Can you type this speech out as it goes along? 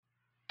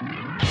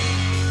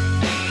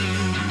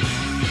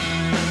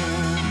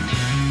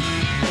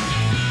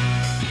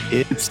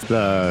It's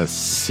the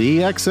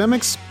CXM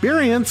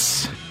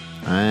experience.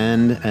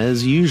 And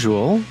as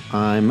usual,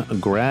 I'm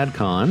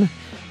GradCon,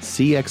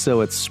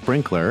 CXO at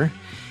Sprinkler.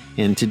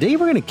 And today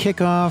we're going to kick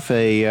off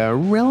a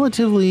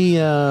relatively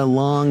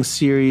long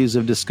series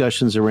of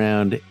discussions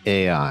around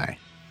AI.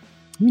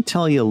 Let me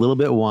tell you a little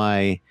bit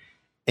why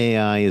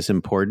AI is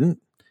important.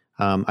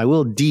 I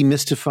will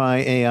demystify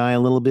AI a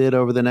little bit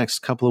over the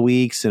next couple of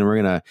weeks, and we're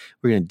gonna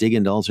dig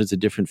into all sorts of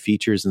different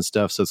features and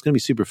stuff. So it's gonna be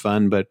super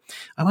fun. But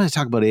I want to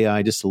talk about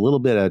AI just a little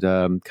bit at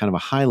kind of a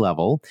high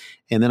level,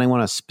 and then I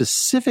want to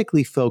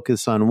specifically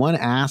focus on one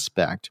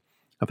aspect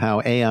of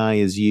how AI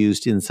is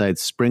used inside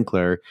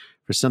Sprinkler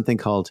for something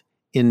called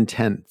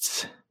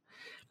intents.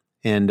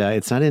 And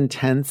it's not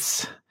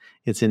intense;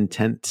 it's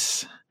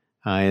intents,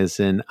 as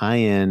in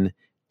INTENTS,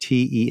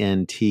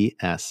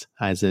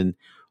 as in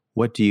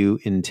what do you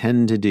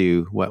intend to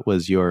do? What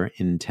was your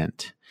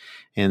intent?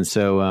 And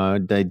so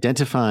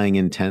identifying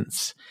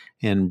intents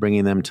and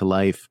bringing them to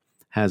life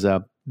has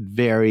a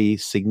very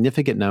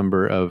significant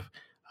number of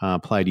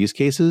applied use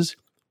cases,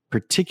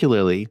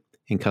 particularly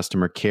in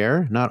customer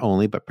care, not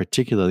only, but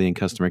particularly in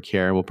customer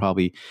care. We'll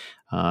probably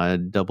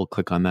double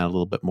click on that a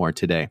little bit more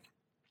today.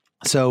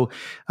 So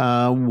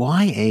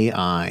why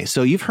AI?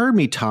 So you've heard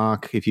me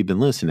talk, if you've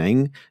been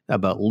listening,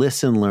 about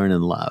listen, learn,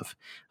 and love.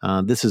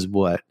 This is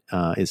what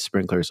is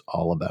Sprinkler's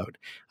all about,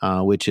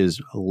 which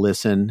is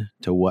listen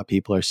to what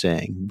people are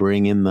saying.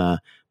 Bring in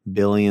the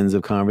billions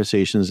of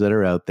conversations that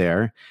are out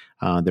there.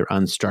 They're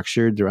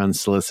unstructured. They're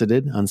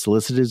unsolicited.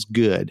 Unsolicited is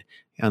good.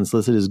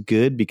 Unsolicited is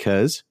good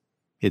because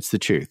it's the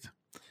truth.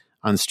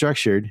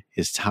 Unstructured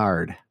is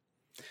hard.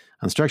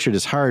 Unstructured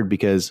is hard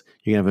because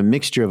you're going to have a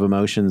mixture of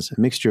emotions, a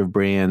mixture of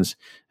brands,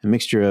 a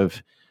mixture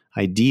of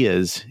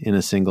ideas in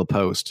a single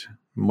post.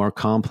 More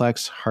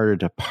complex, harder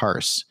to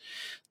parse.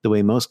 The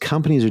way most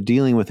companies are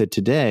dealing with it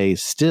today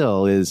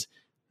still is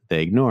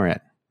they ignore it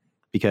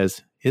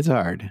because it's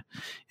hard.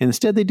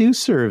 Instead, they do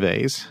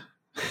surveys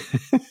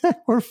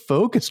or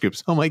focus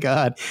groups. Oh my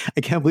God,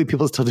 I can't believe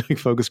people are still doing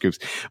focus groups.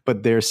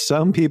 But there's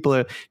some people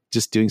are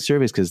just doing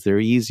surveys because they're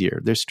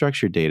easier. They're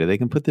structured data. They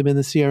can put them in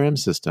the CRM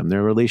system.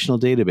 Their relational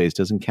database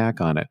doesn't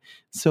cack on it.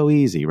 It's so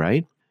easy,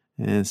 right?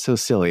 And it's so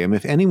silly. I mean,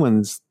 if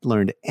anyone's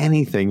learned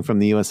anything from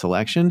the US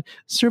election,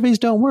 surveys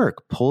don't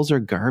work. Polls are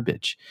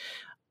garbage.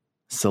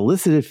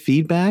 Solicited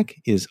feedback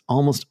is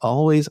almost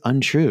always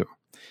untrue.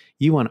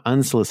 You want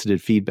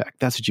unsolicited feedback.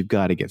 That's what you've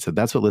got to get. So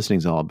that's what listening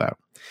is all about.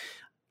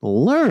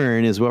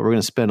 Learn is what we're going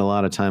to spend a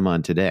lot of time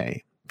on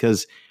today,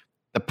 because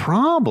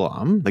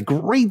the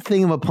great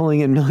thing about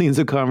pulling in millions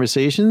of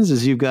conversations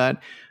is you've got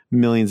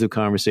millions of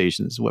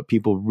conversations, what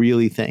people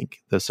really think,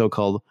 the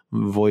so-called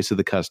voice of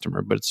the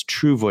customer, but it's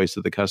true voice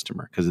of the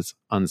customer because it's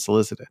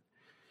unsolicited.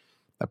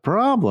 The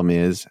problem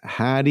is,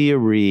 how do you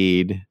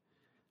read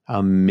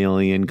a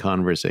million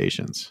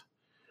conversations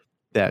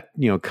that,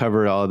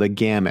 cover all the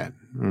gamut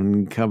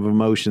and cover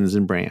emotions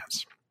and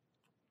brands?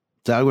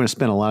 So I'm going to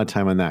spend a lot of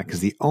time on that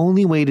because the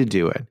only way to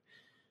do it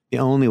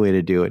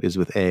is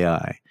with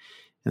AI.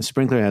 And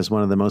Sprinkler has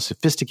one of the most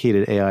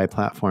sophisticated AI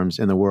platforms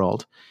in the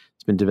world.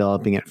 It's been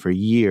developing it for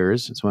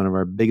years. It's one of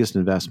our biggest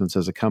investments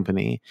as a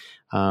company.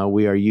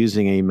 We are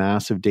using a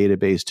massive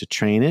database to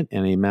train it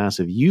and a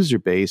massive user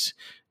base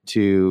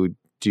to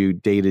do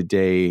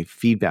day-to-day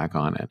feedback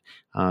on it.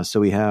 So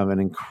we have an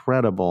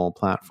incredible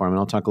platform, and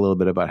I'll talk a little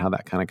bit about how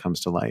that kind of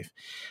comes to life.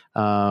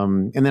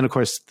 And then, of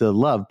course, the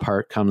love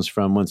part comes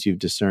from once you've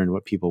discerned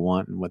what people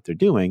want and what they're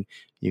doing,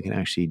 you can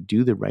actually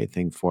do the right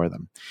thing for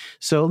them.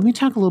 So let me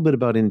talk a little bit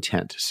about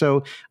intent.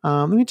 So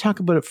let me talk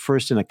about it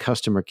first in a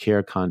customer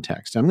care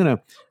context. I'm going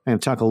to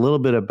talk a little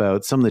bit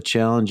about some of the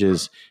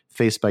challenges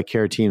faced by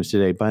care teams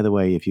today. By the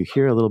way, if you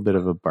hear a little bit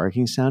of a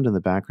barking sound in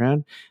the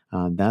background,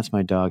 that's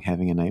my dog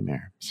having a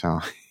nightmare. So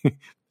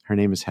her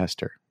name is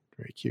Hester.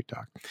 Very cute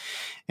dog.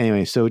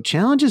 Anyway, so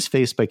challenges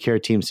faced by care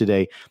teams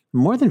today,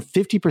 more than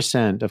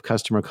 50% of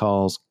customer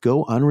calls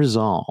go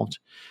unresolved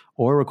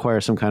or require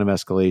some kind of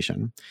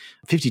escalation.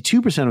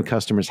 52% of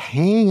customers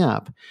hang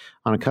up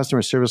on a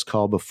customer service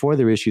call before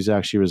their issue is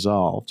actually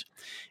resolved.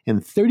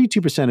 And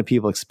 32% of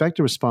people expect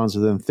a response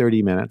within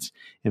 30 minutes,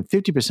 and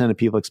 50% of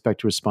people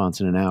expect a response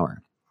in an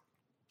hour.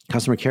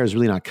 Customer care is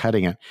really not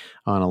cutting it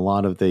on a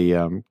lot of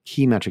the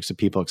key metrics that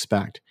people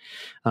expect.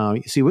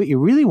 See, what you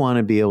really want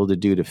to be able to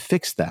do to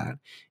fix that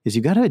is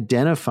you've got to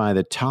identify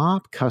the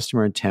top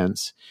customer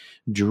intents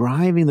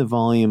driving the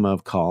volume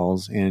of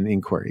calls and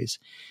inquiries,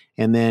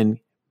 and then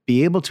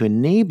be able to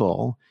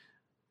enable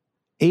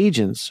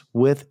agents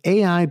with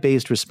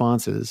AI-based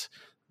responses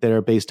that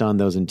are based on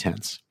those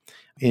intents.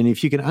 And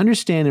if you can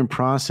understand and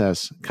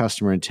process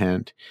customer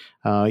intent,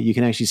 you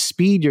can actually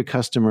speed your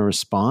customer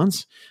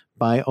response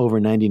by over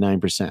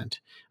 99%.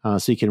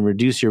 So you can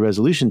reduce your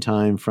resolution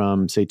time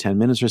from, say, 10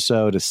 minutes or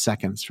so to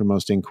seconds for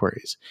most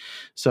inquiries.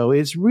 So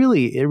it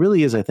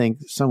really is, I think,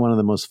 one of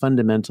the most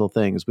fundamental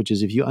things, which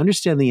is if you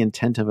understand the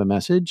intent of a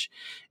message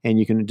and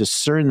you can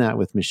discern that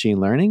with machine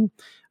learning,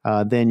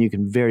 then you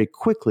can very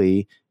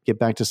quickly get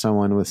back to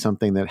someone with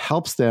something that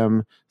helps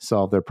them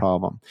solve their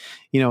problem.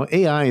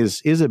 AI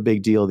is a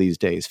big deal these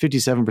days.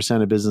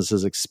 57% of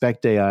businesses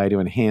expect AI to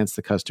enhance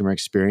the customer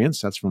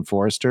experience. That's from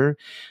Forrester.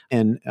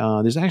 And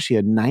there's actually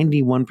a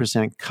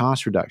 91%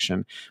 cost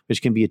reduction,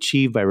 which can be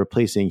achieved by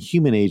replacing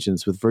human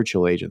agents with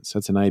virtual agents.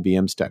 That's an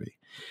IBM study.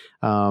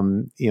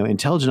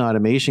 Intelligent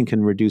automation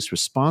can reduce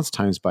response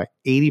times by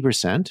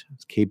 80%.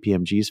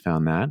 KPMG's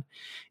found that.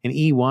 And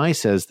EY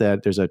says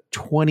that there's a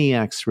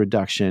 20x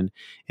reduction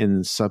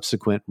in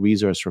subsequent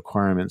resource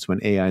requirements when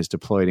AI is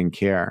deployed in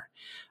care.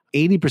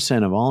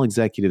 80% of all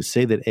executives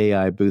say that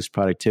AI boosts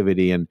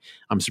productivity, and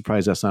I'm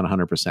surprised that's not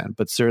 100%.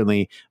 But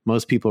certainly,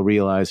 most people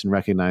realize and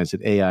recognize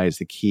that AI is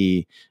the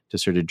key to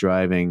sort of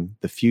driving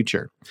the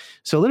future.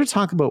 So let's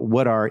talk about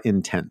what are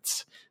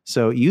intents.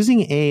 So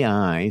using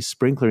AI,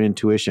 Sprinkler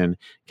Intuition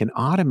can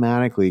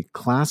automatically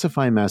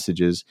classify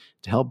messages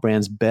to help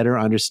brands better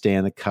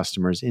understand the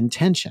customer's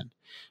intention.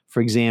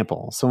 For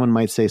example, someone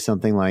might say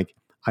something like,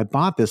 I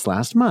bought this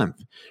last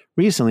month.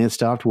 Recently, it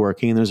stopped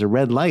working and there's a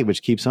red light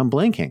which keeps on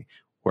blinking.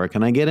 Where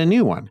can I get a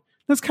new one?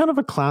 That's kind of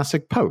a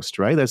classic post,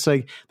 right? That's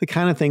like the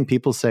kind of thing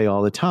people say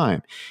all the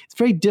time. It's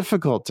very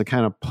difficult to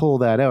kind of pull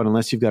that out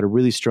unless you've got a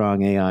really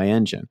strong AI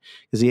engine,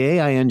 because the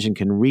AI engine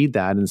can read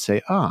that and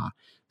say,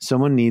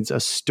 someone needs a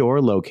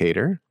store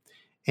locator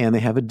and they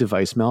have a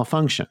device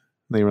malfunction.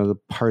 They will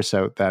parse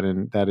out that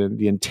in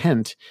the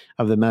intent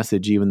of the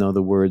message, even though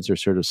the words are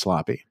sort of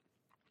sloppy.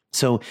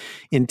 So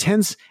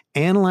intents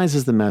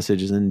analyzes the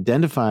messages and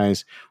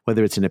identifies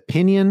whether it's an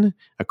opinion,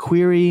 a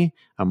query,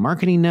 a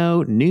marketing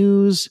note,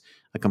 news,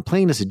 a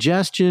complaint, a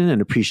suggestion,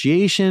 an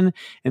appreciation,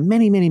 and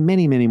many, many,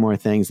 many, many more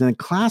things. Then it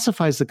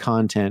classifies the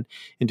content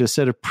into a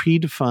set of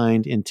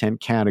predefined intent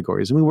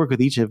categories. And we work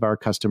with each of our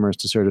customers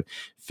to sort of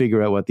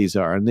figure out what these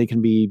are. And they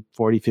can be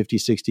 40, 50,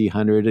 60,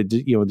 100.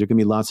 There can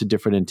be lots of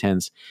different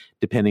intents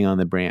depending on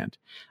the brand.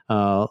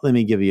 Let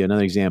me give you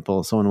another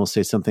example. Someone will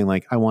say something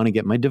like, I want to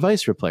get my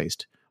device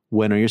replaced.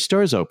 When are your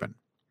stores open?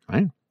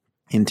 Right?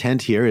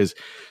 Intent here is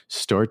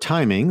store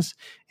timings,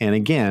 and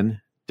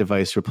again,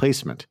 device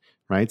replacement,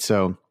 right?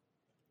 So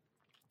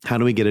how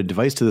do we get a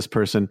device to this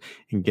person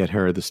and get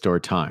her the store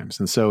times?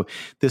 And so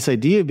this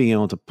idea of being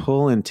able to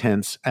pull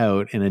intents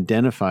out and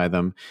identify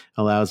them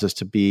allows us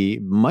to be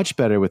much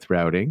better with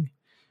routing,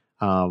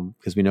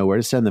 because we know where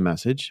to send the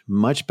message,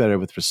 much better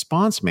with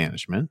response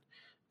management,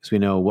 because we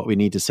know what we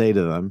need to say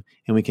to them,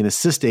 and we can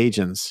assist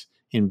agents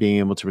in being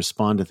able to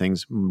respond to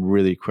things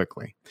really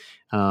quickly.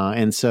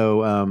 And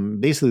so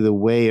basically the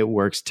way it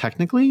works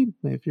technically,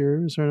 if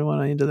you're sort of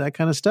wanting into that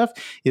kind of stuff,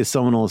 is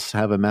someone will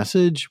have a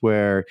message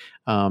where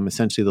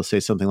essentially they'll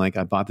say something like,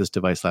 I bought this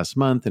device last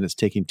month and it's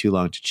taking too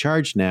long to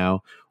charge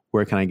now.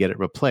 Where can I get it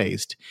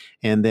replaced?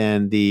 And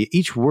then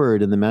each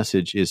word in the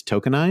message is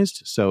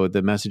tokenized. So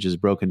the message is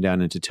broken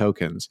down into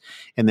tokens.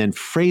 And then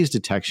phrase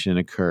detection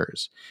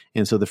occurs.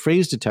 And so the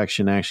phrase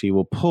detection actually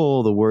will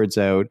pull the words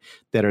out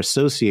that are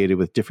associated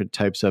with different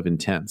types of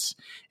intents.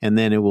 And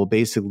then it will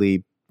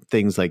basically,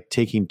 things like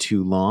taking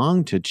too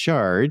long to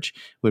charge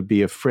would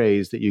be a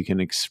phrase that you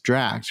can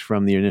extract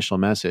from the initial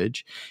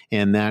message.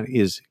 And that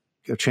is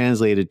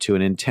translated to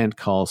an intent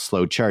called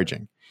slow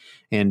charging.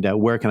 And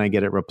where can I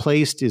get it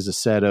replaced is a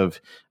set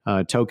of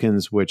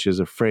tokens, which is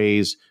a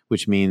phrase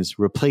which means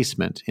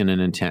replacement in an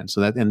intent.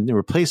 And the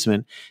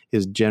replacement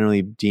is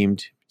generally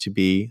deemed to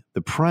be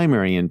the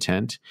primary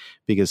intent,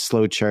 because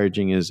slow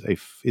charging is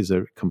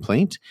a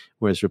complaint,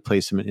 whereas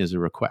replacement is a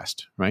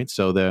request, right?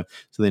 So the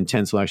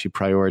intents will actually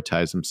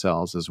prioritize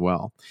themselves as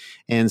well.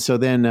 And so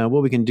then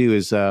what we can do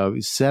is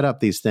set up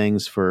these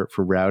things for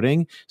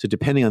routing. So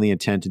depending on the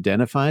intent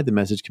identified, the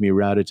message can be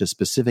routed to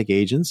specific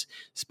agents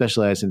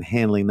specialized in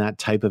handling that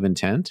type of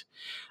intent.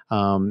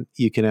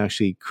 You can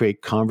actually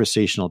create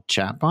conversational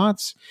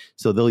chatbots.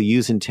 So they'll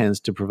use intents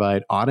to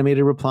provide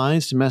automated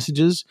replies to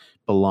messages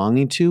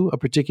belonging to a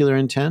particular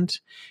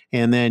intent.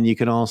 And then you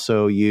can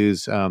also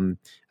use kind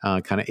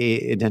of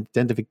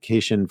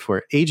identification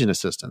for agent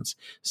assistance.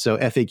 So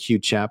FAQ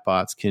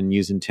chatbots can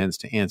use intents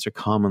to answer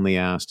commonly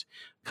asked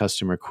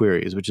customer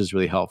queries, which is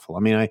really helpful. I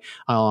mean,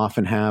 I'll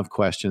often have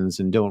questions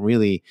and don't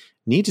really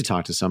need to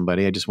talk to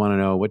somebody. I just want to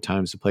know what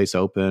time's the place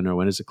open, or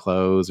when does it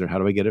close, or how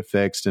do I get it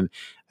fixed? And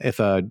if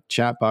a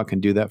chatbot can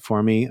do that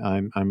for me,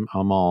 I'm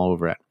all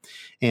over it.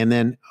 And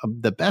then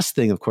the best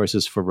thing, of course,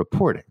 is for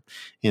reporting.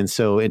 And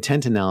so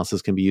intent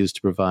analysis can be used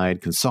to provide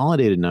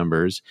consolidated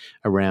numbers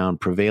around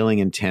prevailing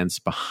intents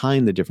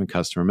behind the different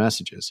customer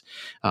messages.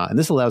 And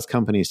this allows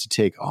companies to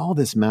take all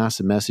this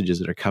massive messages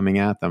that are coming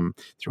at them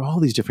through all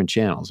these different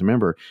channels.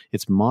 Remember,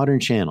 it's modern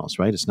channels,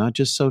 right? It's not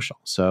just social.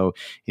 So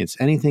it's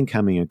anything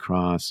coming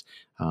across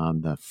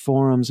the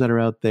forums that are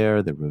out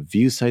there, the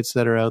review sites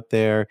that are out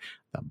there,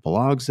 the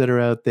blogs that are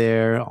out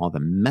there, all the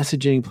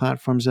messaging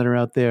platforms that are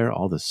out there,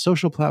 all the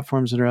social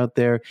platforms that are out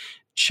there,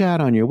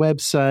 chat on your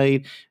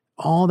website,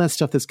 all that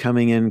stuff that's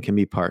coming in can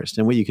be parsed.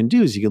 And what you can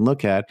do is you can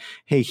look at,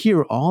 hey, here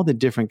are all the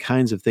different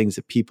kinds of things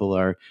that people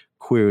are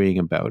querying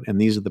about. And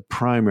these are the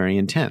primary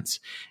intents.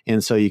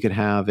 And so you could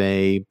have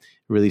a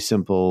really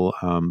simple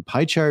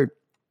pie chart,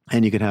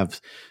 and you could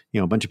have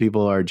a bunch of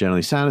people are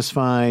generally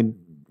satisfied.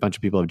 A bunch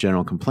of people have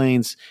general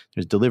complaints.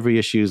 There's delivery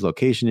issues,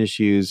 location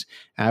issues,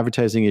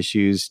 advertising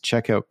issues,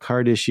 checkout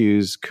cart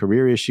issues,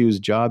 career issues,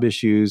 job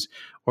issues,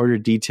 order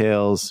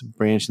details,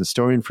 branch and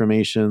store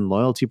information,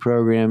 loyalty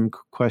program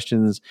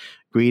questions,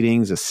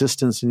 greetings,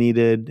 assistance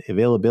needed,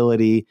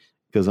 availability,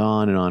 goes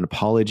on and on,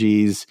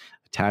 apologies,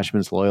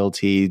 attachments,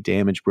 loyalty,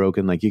 damage,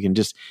 broken. Like you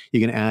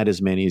can add as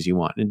many as you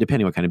want. And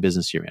depending what kind of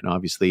business you're in.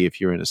 Obviously,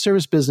 if you're in a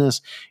service business,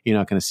 you're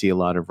not going to see a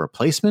lot of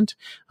replacement,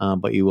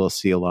 but you will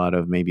see a lot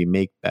of maybe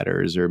make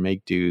betters or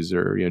make dos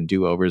or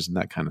do-overs and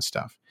that kind of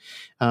stuff.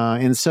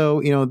 And so,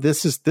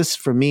 this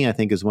for me, I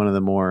think is one of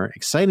the more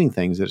exciting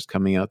things that's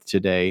coming out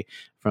today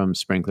from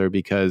Sprinklr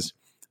because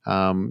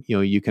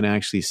you can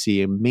actually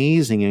see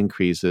amazing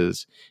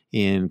increases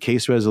in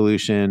case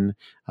resolution,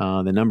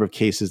 the number of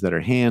cases that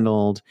are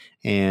handled,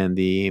 and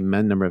the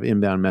number of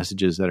inbound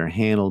messages that are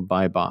handled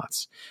by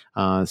bots.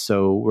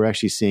 So we're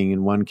actually seeing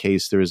in one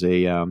case, there's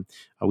a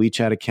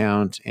WeChat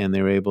account, and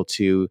they were able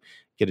to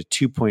get a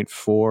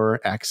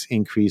 2.4x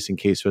increase in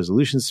case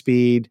resolution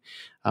speed.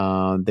 They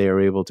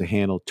are able to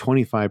handle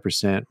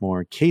 25%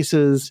 more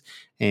cases,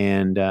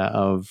 and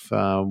of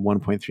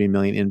 1.3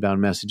 million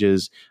inbound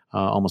messages,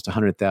 almost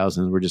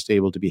 100,000 were just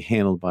able to be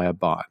handled by a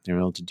bot. They're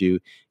able to do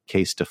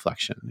case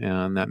deflection,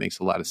 and that makes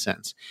a lot of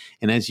sense.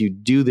 And as you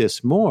do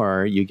this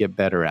more, you get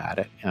better at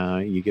it.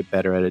 You get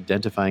better at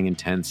identifying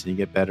intents, and you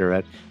get better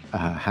at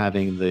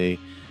having the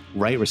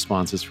right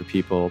responses for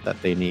people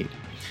that they need.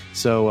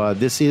 So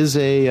this is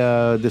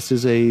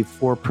a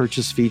for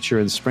purchase feature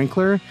in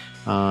Sprinklr.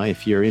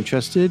 If you're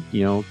interested,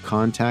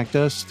 contact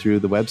us through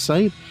the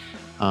website.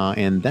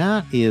 And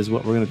that is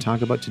what we're going to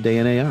talk about today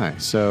in AI.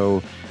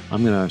 So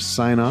I'm going to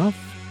sign off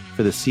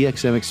for the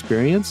CXM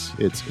experience.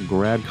 It's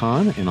Grad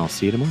Khan, and I'll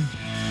see you tomorrow.